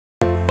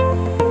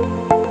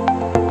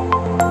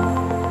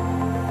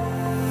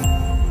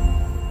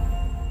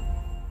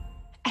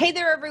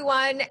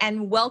everyone,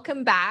 and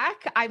welcome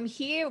back. I'm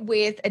here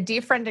with a dear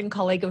friend and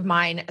colleague of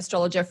mine,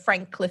 astrologer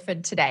Frank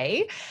Clifford,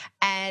 today.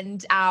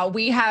 And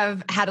we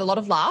have had a lot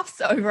of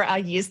laughs over our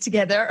years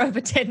together of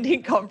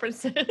attending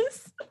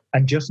conferences.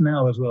 And just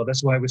now as well.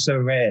 That's why we're so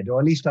red, or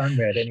at least I'm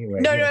red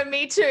anyway. No,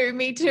 me too.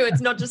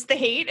 It's not just the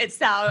heat,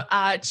 it's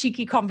our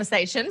cheeky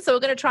conversation. So we're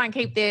going to try and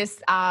keep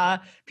this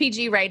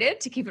PG rated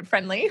to keep it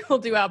friendly. We'll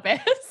do our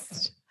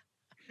best.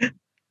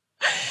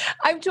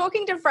 I'm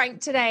talking to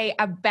Frank today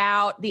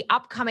about the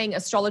upcoming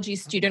Astrology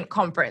Student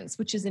Conference,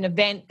 which is an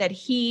event that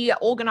he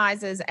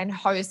organises and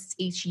hosts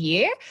each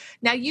year.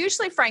 Now,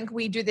 usually, Frank,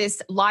 we do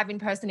this live in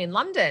person in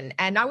London,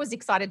 and I was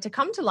excited to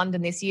come to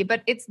London this year,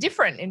 but it's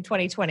different in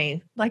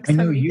 2020, like so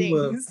many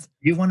things.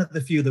 You're one of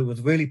the few that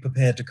was really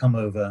prepared to come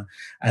over,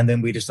 and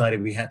then we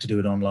decided we had to do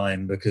it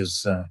online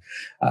because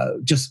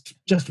just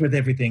with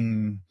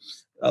everything...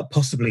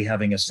 possibly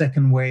having a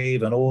second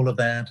wave and all of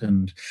that.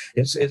 And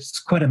it's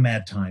quite a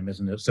mad time,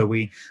 isn't it? So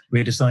we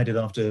decided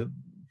after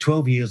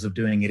 12 years of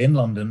doing it in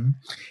London,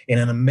 in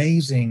an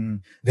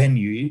amazing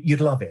venue. You'd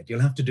love it.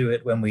 You'll have to do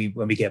it when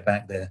we get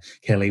back there,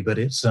 Kelly. But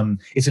it's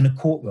in a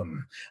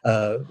courtroom,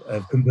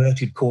 a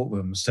converted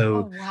courtroom.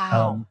 So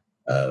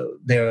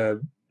there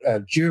are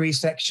jury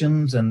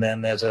sections, and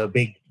then there's a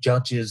big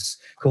judges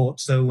court.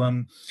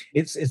 So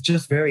it's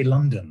just very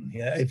London.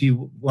 Yeah, if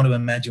you want to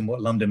imagine what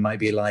London might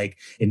be like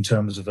in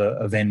terms of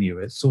a venue,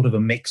 it's sort of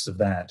a mix of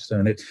that. So,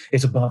 and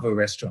it's above a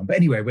restaurant. But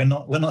anyway, we're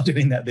not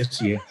doing that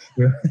this year.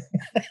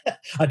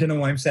 I don't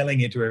know why I'm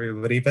selling it to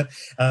everybody, but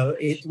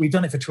we've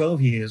done it for 12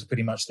 years,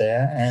 pretty much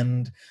there,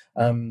 and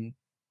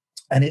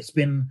it's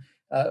been.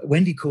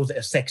 Wendy calls it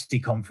a sexy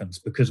conference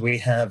because we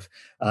have,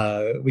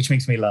 which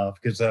makes me laugh,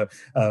 because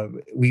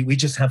we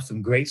just have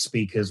some great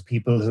speakers,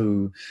 people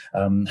who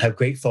have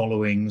great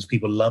followings.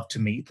 People love to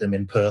meet them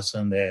in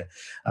person.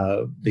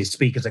 The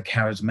speakers are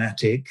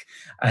charismatic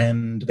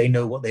and they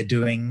know what they're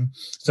doing.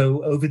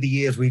 So over the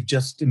years, we've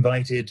just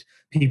invited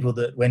people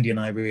that Wendy and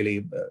I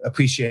really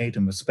appreciate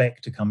and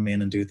respect to come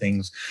in and do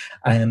things.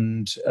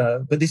 And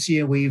but this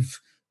year we've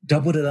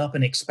doubled it up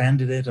and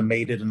expanded it and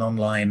made it an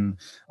online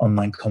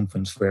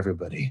conference for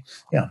everybody.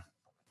 Yeah.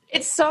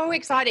 It's so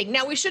exciting.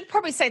 Now, we should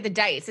probably say the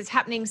dates. It's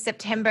happening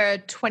September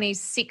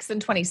 26th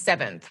and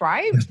 27th,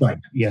 right? That's right.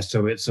 Yes.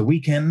 So it's a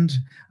weekend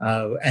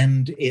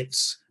and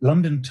it's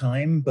London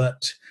time,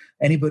 but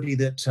anybody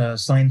that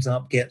signs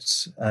up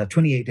gets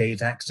 28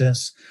 days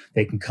access.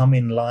 They can come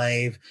in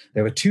live.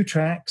 There are 2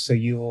 tracks. So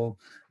you'll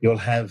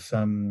have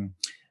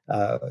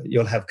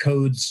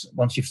codes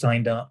once you've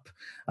signed up.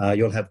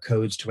 You'll have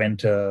codes to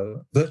enter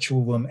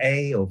virtual room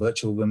A or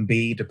virtual room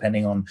B,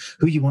 depending on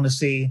who you want to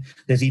see.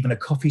 There's even a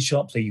coffee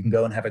shop, so you can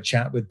go and have a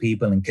chat with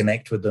people and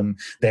connect with them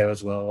there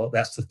as well.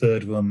 That's the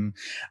 3rd room.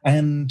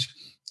 And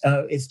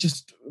it's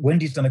just,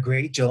 Wendy's done a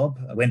great job.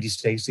 Wendy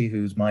Stacey,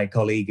 who's my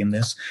colleague in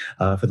this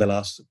for the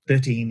last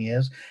 13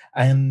 years,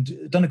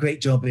 and done a great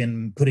job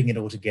in putting it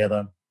all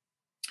together.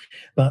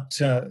 But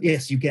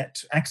yes, you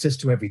get access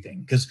to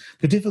everything, because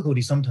the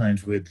difficulty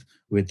sometimes with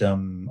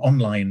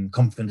online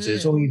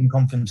conferences or even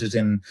conferences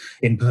in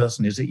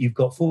person is that you've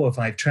got 4 or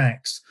 5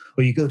 tracks,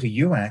 or you go to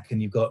UAC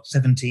and you've got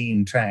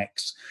 17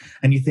 tracks,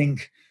 and you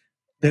think,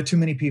 there are too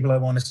many people I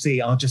want to see.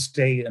 I'll just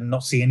stay and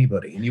not see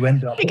anybody. And you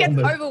end up... It gets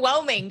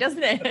overwhelming,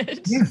 doesn't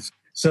it? Yes.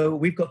 So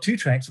we've got 2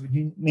 tracks, which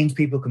means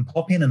people can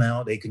pop in and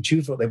out. They can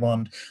choose what they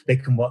want. They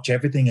can watch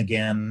everything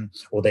again,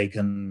 or they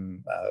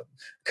can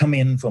come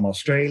in from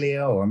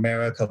Australia or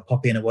America,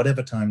 pop in at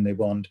whatever time they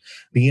want,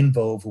 be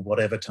involved for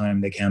whatever time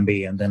they can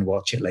be, and then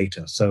watch it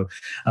later. So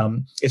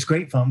it's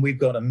great fun. We've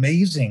got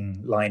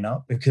amazing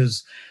lineup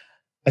because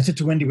I said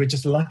to Wendy, we're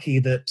just lucky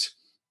that,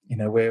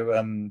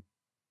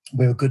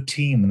 we're a good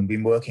team and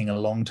been working a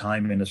long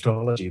time in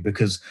astrology,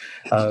 because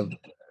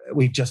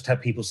we've just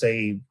had people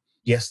say,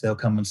 yes, they'll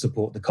come and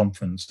support the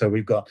conference. So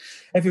we've got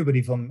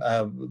everybody from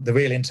the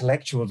real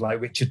intellectuals like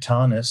Richard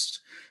Tarnas,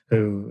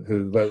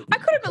 who wrote... I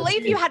couldn't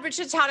believe you had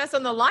Richard Tarnas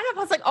on the lineup. I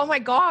was like, oh my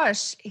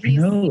gosh, he's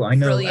I know.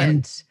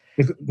 Brilliant.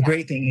 And the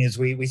great thing is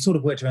we sort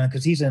of worked around,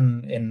 because he's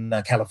in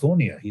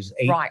California. He's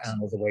 8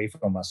 hours away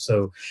from us.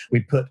 So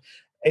we put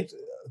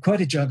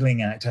quite a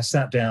juggling act. I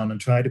sat down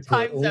and tried to put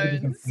Time all zones. the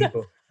different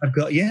people. I've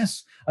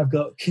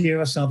got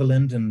Kira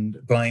Sutherland and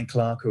Brian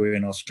Clark, who are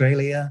in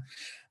Australia.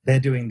 They're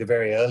doing the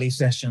very early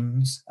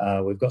sessions.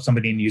 We've got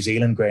somebody in New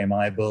Zealand, Graham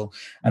Eibel.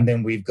 And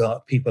then we've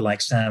got people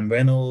like Sam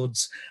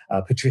Reynolds,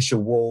 Patricia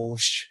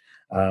Walsh,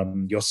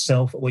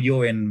 yourself. Well,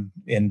 you're in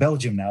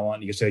Belgium now,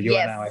 aren't you? So you're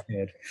an hour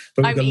ahead.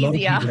 But we've got a lot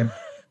of people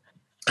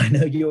I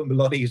know you're a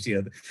lot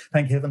easier.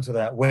 Thank heavens for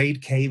that.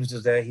 Wade Caves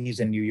is there. He's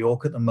in New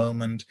York at the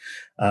moment.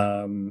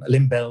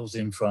 Lynn Bell's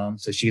in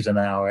France, so she's an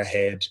hour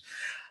ahead.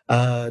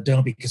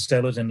 Derby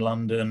Costello's in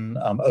London.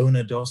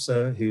 Ona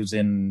Dossa, who's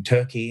in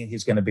Turkey,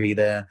 he's going to be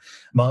there.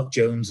 Mark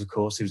Jones, of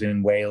course, who's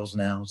in Wales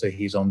now, so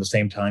he's on the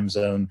same time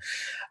zone.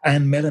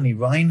 And Melanie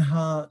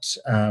Reinhardt.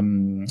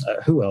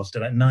 Who else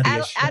did I?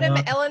 Nadia Adam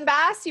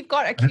Ellenbass. You've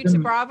got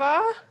Akuta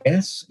Brava.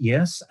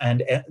 Yes.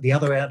 And the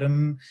other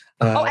Adam.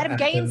 Adam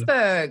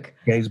Gainsbourg.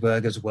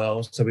 Gainsbourg as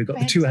well. So we've got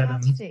the 2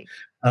 Adams.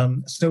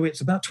 So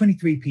it's about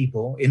 23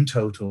 people in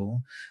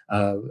total.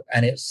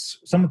 And it's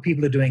some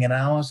people are doing an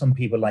hour, some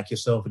people like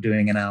yourself are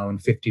doing an hour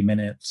and 50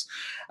 minutes,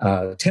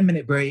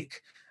 10-minute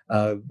break,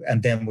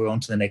 and then we're on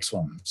to the next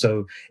one.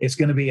 So it's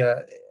going to be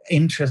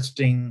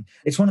interesting.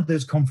 It's one of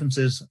those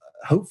conferences,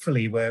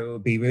 hopefully, where it will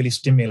be really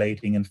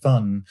stimulating and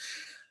fun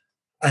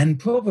and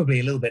probably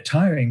a little bit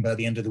tiring by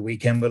the end of the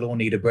weekend. We'll all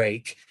need a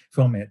break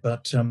from it,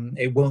 but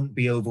it won't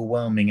be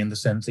overwhelming in the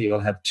sense that you'll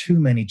have too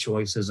many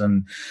choices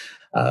and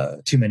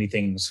too many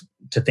things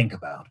to think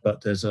about.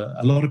 But there's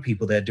a lot of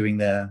people there doing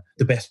the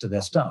best of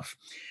their stuff,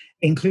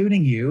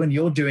 including you, and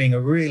you're doing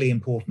a really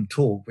important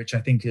talk, which I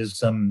think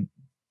is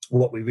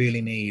what we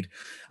really need.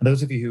 And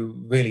those of you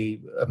who really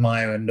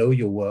admire and know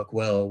your work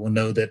well will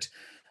know that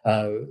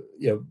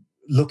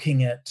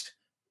looking at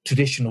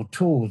traditional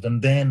tools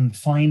and then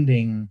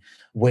finding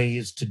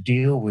ways to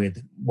deal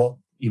with what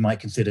you might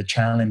consider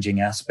challenging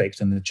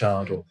aspects in the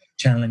chart or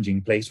challenging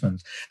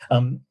placements.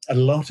 A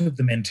lot of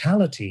the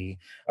mentality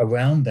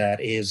around that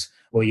is,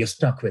 well, you're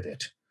stuck with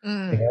it.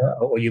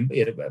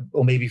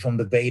 Or maybe from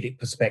the Vedic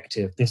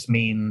perspective, this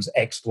means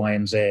X, Y,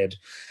 and Z.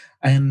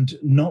 And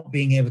not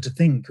being able to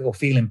think or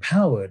feel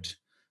empowered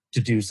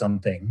to do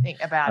something.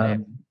 Think about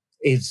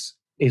it.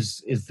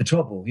 Is the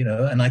trouble,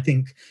 and I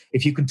think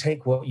if you can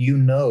take what you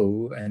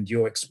know and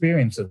your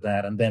experience of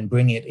that and then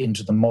bring it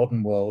into the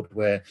modern world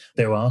where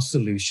there are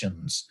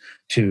solutions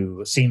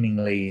to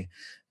seemingly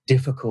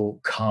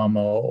difficult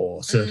karma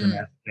or certain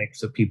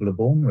aspects that people are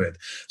born with.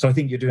 So I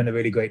think you're doing a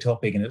really great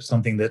topic, and it's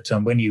something that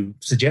when you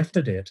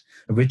suggested it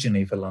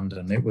originally for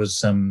London, it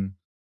was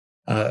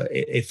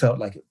it felt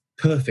like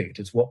perfect.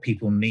 It's what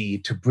people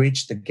need to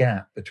bridge the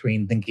gap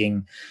between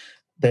thinking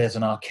there's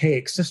an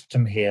archaic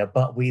system here,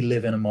 but we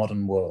live in a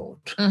modern world.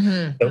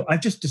 So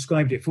I've just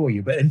described it for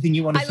you, but anything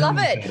you want to say? I love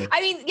it.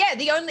 I mean,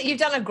 you've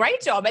done a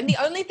great job. And the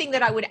only thing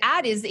that I would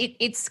add is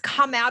it's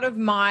come out of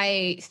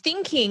my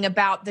thinking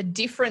about the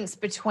difference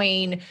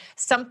between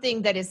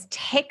something that is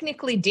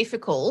technically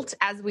difficult,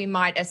 as we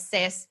might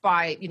assess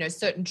by,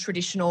 certain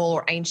traditional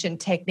or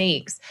ancient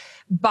techniques,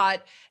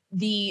 but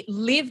the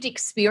lived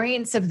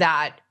experience of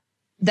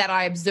that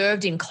I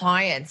observed in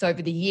clients over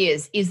the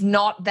years is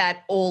not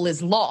that all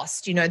is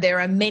lost. There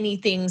are many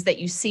things that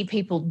you see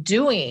people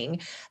doing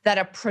that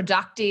are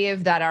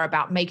productive, that are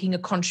about making a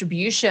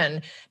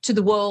contribution to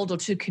the world or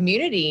to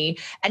community.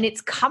 And it's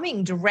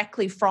coming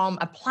directly from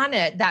a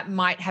planet that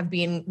might have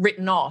been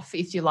written off,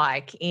 if you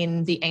like,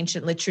 in the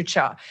ancient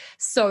literature.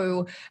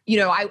 So,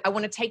 I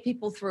want to take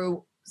people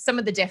through some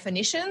of the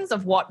definitions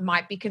of what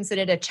might be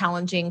considered a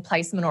challenging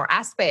placement or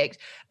aspect,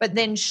 but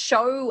then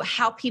show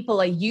how people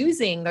are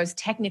using those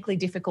technically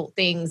difficult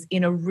things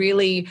in a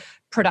really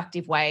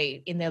productive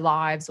way in their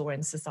lives or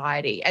in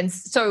society. And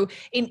so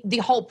the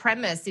whole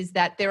premise is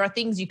that there are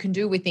things you can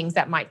do with things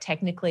that might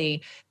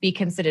technically be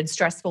considered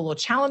stressful or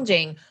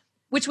challenging,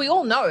 which we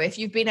all know if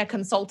you've been a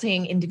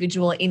consulting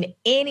individual in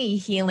any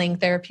healing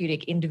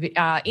therapeutic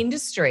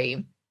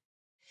industry.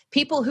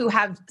 People who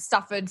have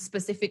suffered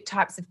specific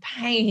types of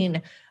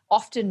pain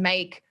often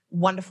make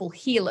wonderful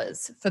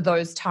healers for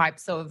those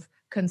types of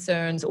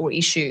concerns or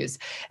issues.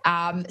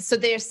 So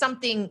there's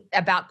something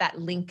about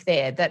that link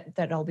there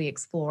that I'll be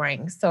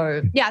exploring.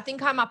 So I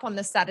think I'm up on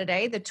the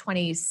Saturday, the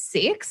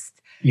 26th.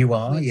 You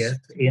are, yes,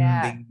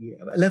 in the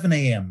 11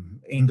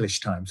 a.m. English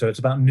time. So it's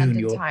about noon London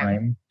your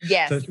time.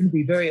 Yes. So it's going to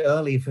be very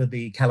early for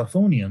the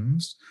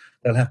Californians.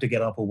 They'll have to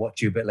get up or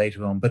watch you a bit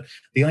later on. But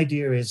the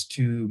idea is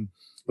to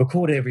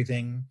record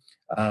everything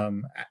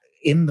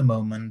in the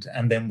moment,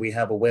 and then we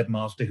have a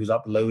webmaster who's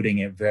uploading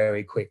it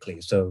very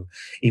quickly. So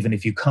even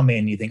if you come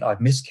in, you think,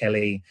 I've missed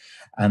Kelly,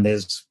 and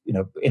there's,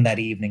 in that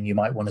evening, you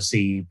might want to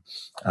see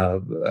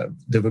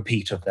the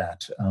repeat of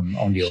that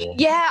on your...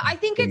 Yeah, I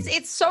think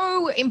it's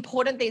so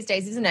important these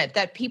days, isn't it,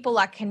 that people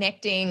are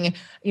connecting.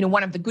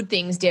 One of the good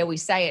things, dare we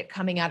say it,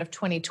 coming out of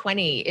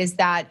 2020 is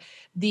that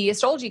the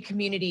astrology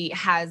community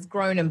has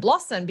grown and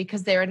blossomed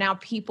because there are now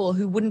people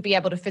who wouldn't be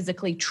able to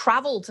physically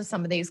travel to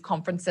some of these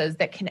conferences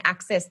that can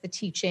access the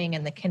teaching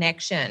and the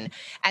connection.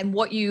 And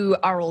what you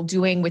are all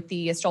doing with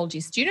the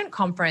Astrology Student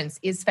Conference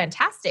is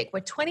fantastic.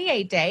 We're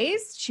 28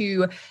 days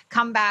to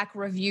come back,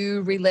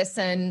 review,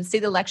 re-listen, see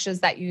the lectures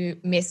that you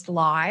missed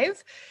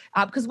live.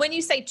 Because when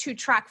you say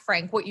 2-track,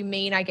 Frank, what you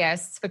mean, I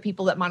guess, for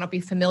people that might not be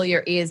familiar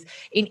is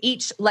in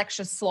each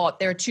lecture slot,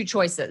 there are 2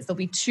 choices. There'll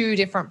be 2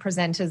 different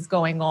presenters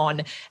going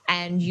on,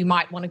 and you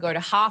might want to go to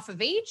half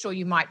of each, or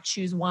you might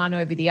choose one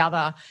over the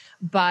other.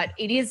 But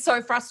it is so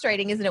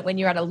frustrating, isn't it, when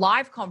you're at a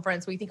live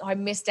conference where you think, I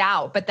missed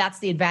out. But that's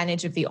the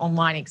advantage of the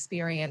online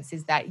experience,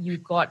 is that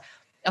you've got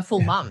a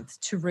full month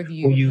to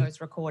review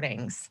those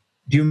recordings.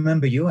 Do you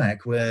remember UAC,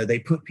 where they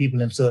put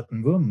people in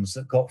certain rooms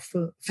that got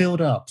filled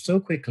up so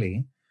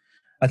quickly?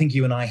 I think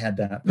you and I had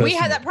that. We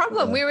had that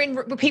problem.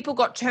 People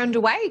got turned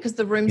away because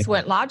the rooms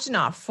weren't large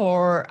enough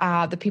for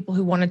the people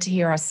who wanted to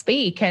hear us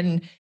speak.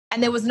 And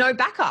there was no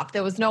backup.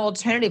 There was no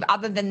alternative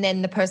other than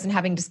then the person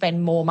having to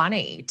spend more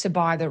money to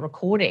buy the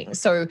recording.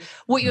 So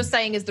what you're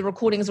saying is the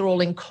recordings are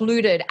all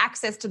included.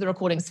 Access to the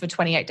recordings for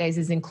 28 days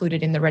is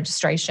included in the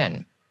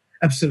registration.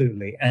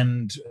 Absolutely.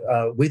 And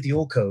with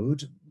your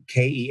code,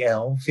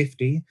 KEL 50,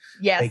 they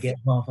Yes. get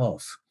half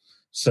off.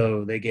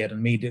 So they get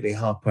immediately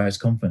half price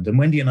conference. And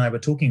Wendy and I were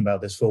talking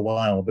about this for a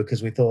while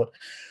because we thought,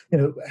 you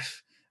know,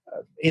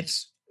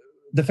 it's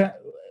the fact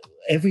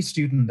every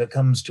student that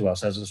comes to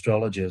us as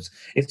astrologers,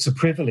 it's a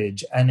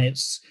privilege and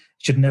it's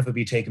should never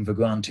be taken for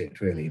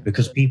granted, really,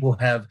 because people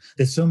have,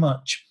 there's so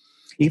much.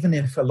 Even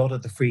if a lot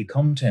of the free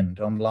content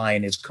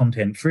online is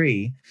content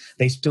free,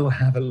 they still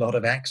have a lot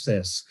of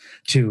access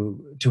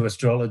to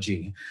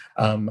astrology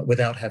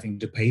without having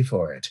to pay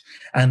for it.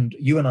 And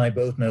you and I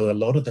both know a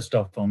lot of the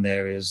stuff on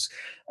there is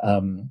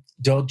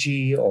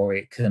dodgy, or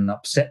it can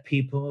upset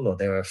people, or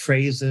there are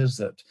phrases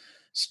that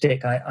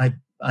stick.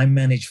 I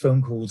manage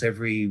phone calls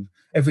every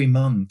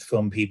month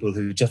from people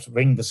who just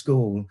ring the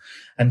school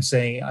and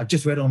say, I've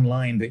just read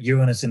online that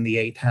Uranus in the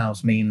 8th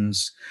house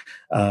means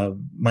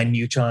my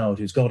new child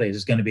who's got it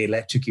is going to be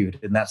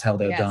electrocuted and that's how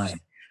they'll die.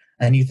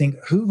 And you think,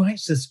 who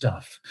writes this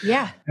stuff?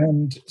 Yeah.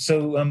 And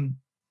so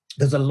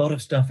there's a lot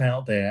of stuff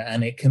out there,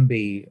 and it can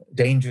be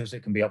dangerous,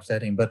 it can be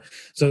upsetting. But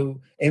so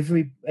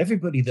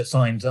everybody that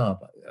signs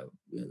up,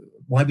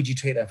 why would you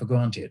take that for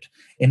granted?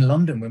 In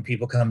London, when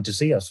people come to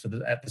see us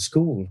at the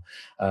school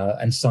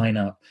and sign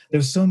up,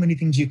 there's so many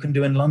things you can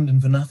do in London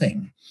for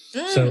nothing.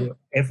 So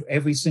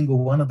every single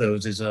one of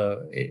those is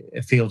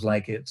it feels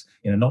like it's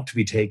not to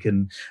be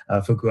taken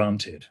for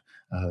granted.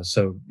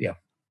 So yeah,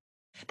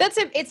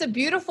 it's a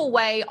beautiful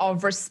way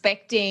of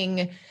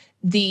respecting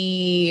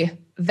the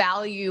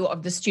value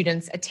of the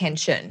students'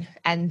 attention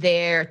and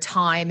their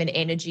time and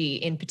energy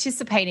in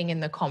participating in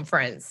the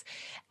conference.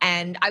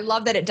 And I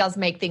love that it does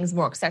make things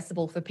more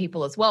accessible for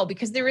people as well,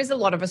 because there is a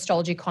lot of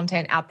astrology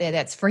content out there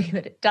that's free,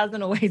 but it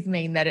doesn't always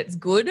mean that it's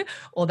good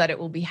or that it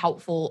will be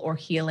helpful or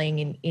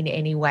healing in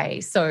any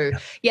way. So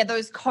yeah,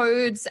 those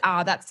codes,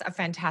 that's a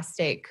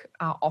fantastic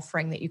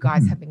offering that you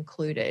guys have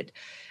included.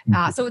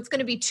 So it's going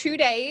to be 2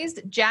 days,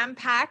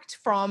 jam-packed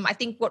from, I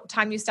think, what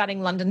time you're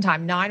starting London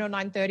time, 9 or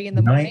 9:30 in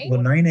the morning?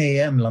 9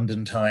 a.m.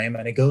 London time,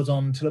 and it goes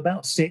on till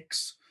about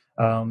 6.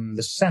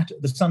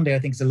 The Sunday, I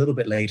think, is a little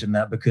bit later than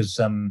that because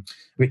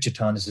Richard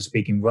Tarnas is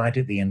speaking right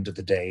at the end of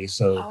the day.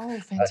 So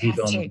he's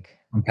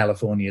on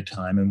California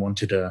time and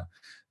wanted to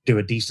do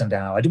a decent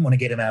hour. I didn't want to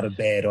get him out of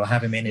bed or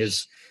have him in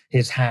his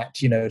hat,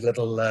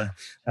 little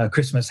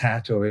Christmas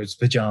hat or his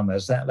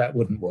pajamas. That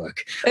wouldn't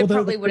work. It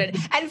probably wouldn't.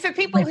 And for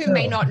people who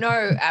may not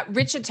know,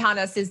 Richard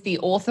Tarnas is the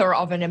author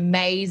of an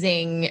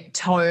amazing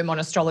tome on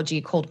astrology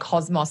called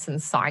Cosmos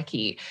and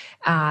Psyche.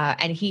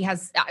 And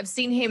I've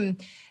seen him,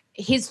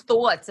 his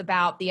thoughts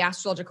about the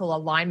astrological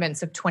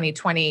alignments of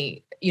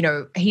 2020,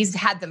 he's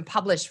had them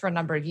published for a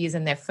number of years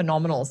and they're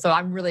phenomenal. So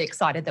I'm really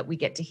excited that we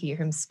get to hear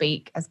him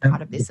speak as part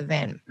of this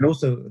event. And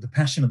also, The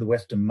Passion of the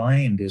Western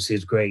Mind is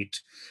his great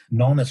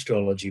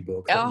non-astrology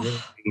book that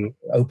really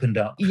opened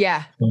up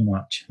so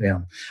much.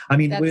 Yeah. I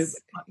mean, I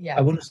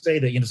want to say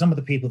that, some of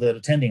the people that are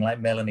attending, like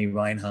Melanie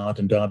Reinhardt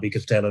and Darby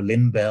Costello,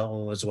 Lynn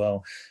Bell as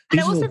well. And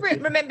I also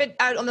remembered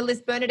on the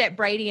list, Bernadette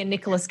Brady and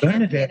Nicholas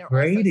Campion. Bernadette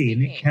Brady,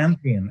 Nick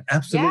Campion,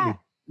 absolutely. Yeah.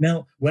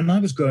 Now, when I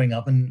was growing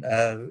up, and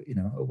I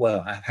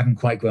haven't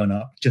quite grown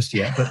up just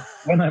yet, but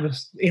when I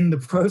was in the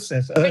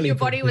process, when your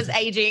body was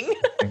aging,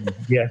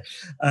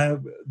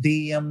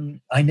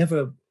 I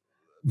never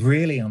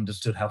really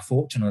understood how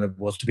fortunate it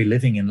was to be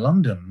living in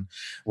London,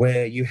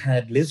 where you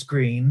had Liz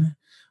Green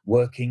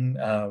working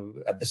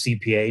at the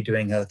CPA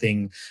doing her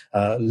thing,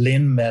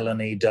 Lynn,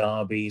 Melanie,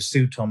 Darby,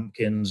 Sue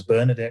Tompkins,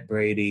 Bernadette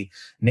Brady,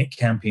 Nick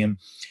Campion,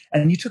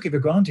 and you took it for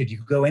granted. You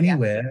could go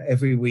anywhere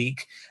every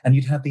week and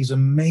you'd have these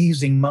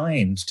amazing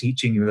minds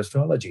teaching you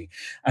astrology.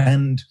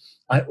 And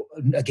I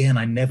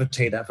never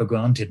take that for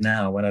granted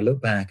now when I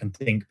look back and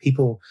think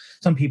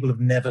some people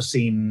have never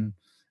seen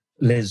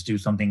Liz do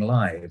something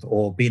live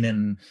or been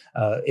in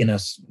a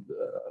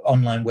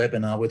online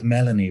webinar with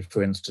Melanie,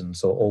 for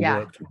instance, or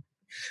worked with.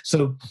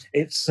 So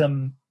it's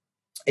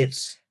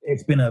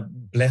been a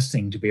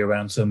blessing to be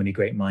around so many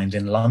great minds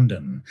in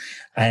London,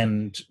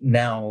 and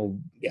now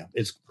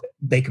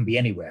they can be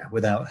anywhere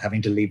without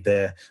having to leave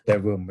their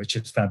room, which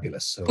is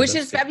fabulous. So which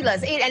is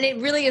fabulous, and it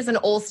really is an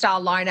all-star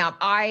lineup.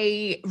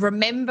 I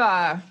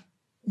remember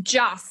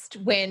just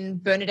when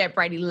Bernadette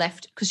Brady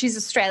left, because she's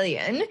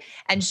Australian,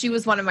 and she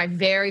was one of my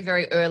very,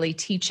 very early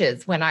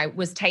teachers when I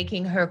was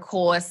taking her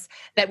course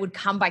that would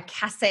come by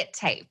cassette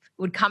tape.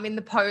 It would come in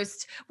the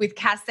post with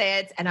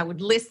cassettes and I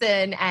would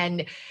listen,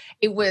 and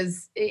it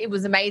was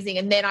amazing.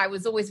 And then I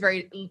was always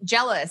very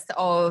jealous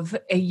of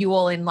you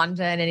all in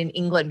London and in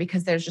England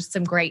because there's just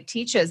some great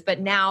teachers. But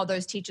now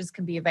those teachers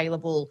can be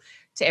available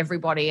to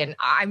everybody. And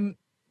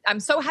I'm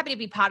so happy to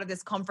be part of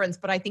this conference,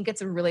 but I think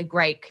it's a really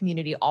great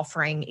community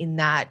offering in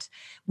that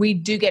we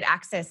do get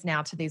access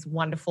now to these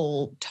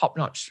wonderful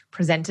top-notch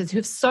presenters who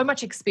have so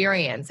much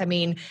experience. I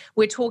mean,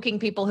 we're talking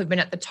people who've been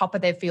at the top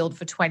of their field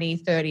for 20,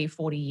 30,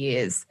 40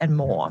 years and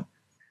more.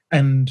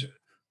 And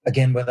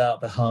again,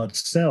 without the hard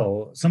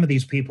sell, some of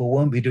these people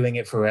won't be doing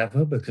it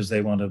forever because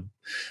they want to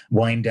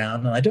wind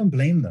down. And I don't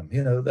blame them.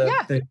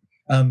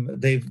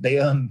 they've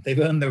earned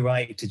the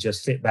right to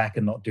just sit back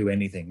and not do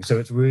anything. So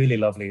it's really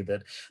lovely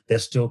that they're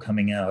still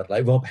coming out.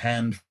 Like Rob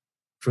Hand,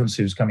 for instance,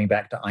 who's coming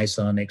back to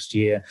ISAR next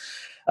year.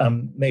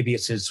 Maybe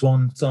it's his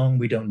swan song,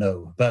 we don't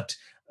know. But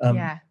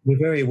we're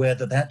very aware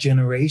that that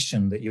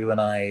generation that you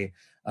and I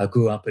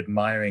grew up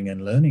admiring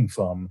and learning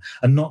from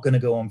are not going to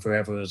go on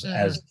forever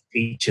as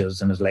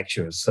teachers and as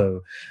lecturers.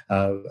 So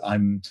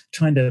I'm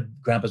trying to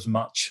grab as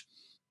much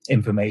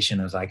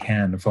information as I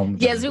can from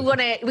them. Yes, we want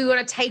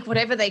to take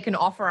whatever they can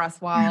offer us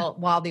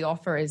while the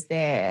offer is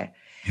there.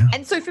 Yeah.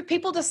 And so for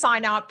people to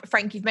sign up,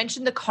 Frank, you've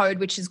mentioned the code,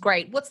 which is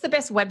great. What's the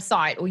best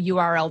website or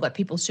URL that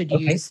people should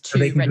use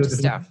to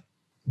register?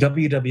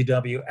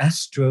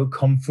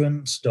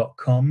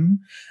 www.astroconference.com,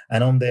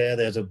 and on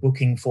there's a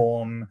booking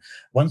form.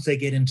 Once they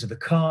get into the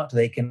cart,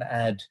 they can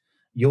add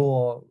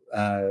your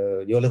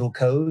little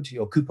code,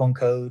 your coupon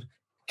code,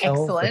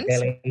 Excellent.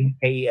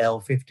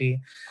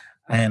 KEL50,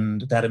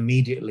 and that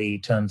immediately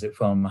turns it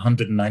from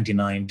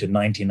 199 to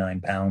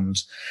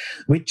 £99,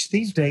 which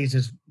these days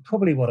is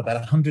probably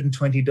about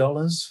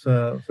 $120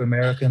 for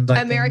Americans.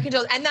 American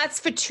dollars, and that's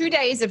for 2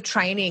 days of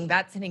training.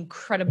 That's an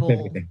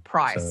incredible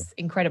price.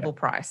 Incredible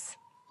price.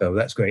 So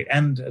that's great.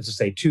 And as I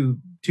say, two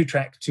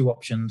track, 2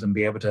 options, and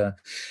be able to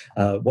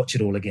watch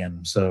it all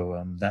again.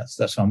 So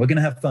that's fun. We're going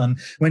to have fun.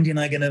 Wendy and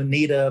I are going to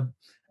need a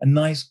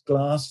nice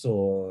glass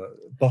or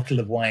bottle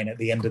of wine at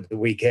the end of the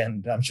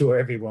weekend. I'm sure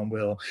everyone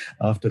will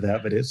after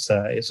that, but it's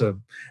a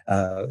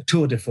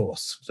tour de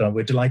force. So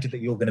we're delighted that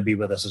you're going to be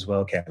with us as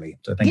well, Kelly.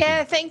 So thank you.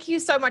 Yeah, thank you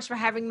so much for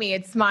having me.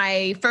 It's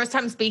my first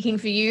time speaking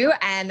for you,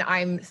 and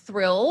I'm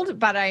thrilled,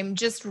 but I'm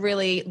just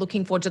really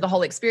looking forward to the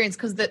whole experience,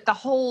 because the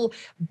whole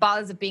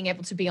buzz of being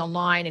able to be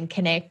online and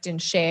connect and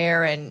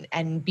share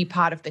and be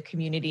part of the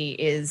community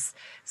is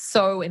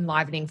so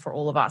enlivening for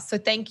all of us. So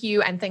thank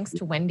you, and thanks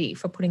to Wendy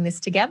for putting this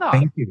together.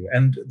 Thank you.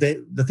 And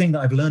the thing that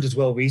I've learned as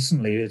well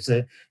recently is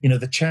the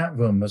chat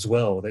room as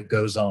well that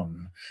goes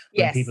on.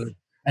 Yes.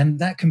 And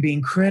that can be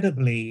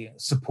incredibly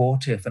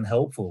supportive and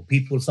helpful.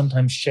 People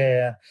sometimes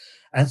share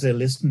as they're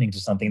listening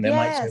to something. They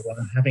might say, well,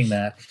 I'm having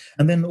that.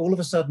 And then all of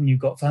a sudden you've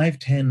got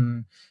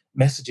 5-10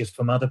 messages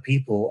from other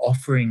people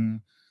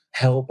offering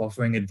help,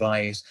 offering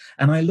advice.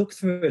 And I look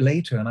through it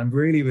later and I'm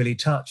really, really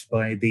touched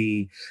by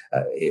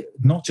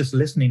not just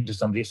listening to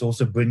somebody, it's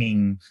also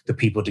bringing the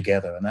people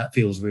together. And that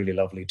feels really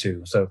lovely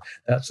too. So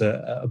that's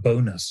a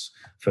bonus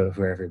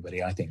for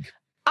everybody, I think.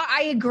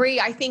 I agree.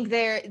 I think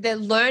the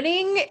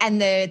learning and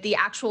the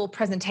actual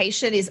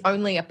presentation is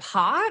only a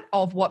part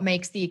of what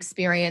makes the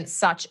experience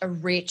such a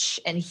rich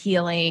and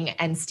healing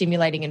and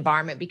stimulating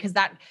environment, because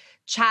that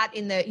chat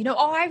in the,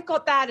 I've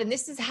got that and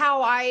this is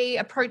how I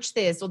approach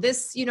this, or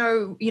this,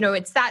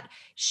 it's that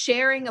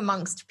sharing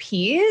amongst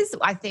peers,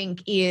 I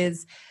think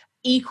is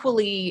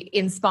equally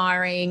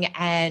inspiring,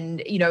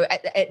 and,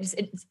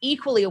 it's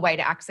equally a way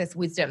to access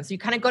wisdom. So you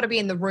kind of got to be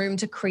in the room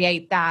to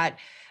create that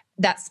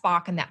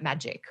spark and that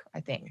magic, I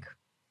think.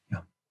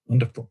 Yeah,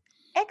 wonderful.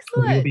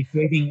 Excellent. Well, you'll be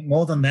creating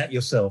more than that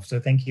yourself. So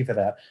thank you for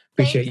that.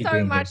 Appreciate you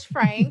so much,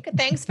 Frank.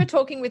 Thanks for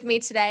talking with me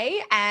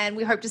today. And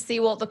we hope to see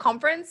you all at the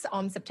conference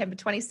on September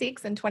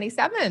 26th and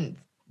 27th.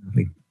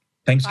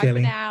 Thanks, Bye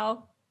Kelly. for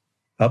now.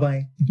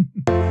 Bye-bye.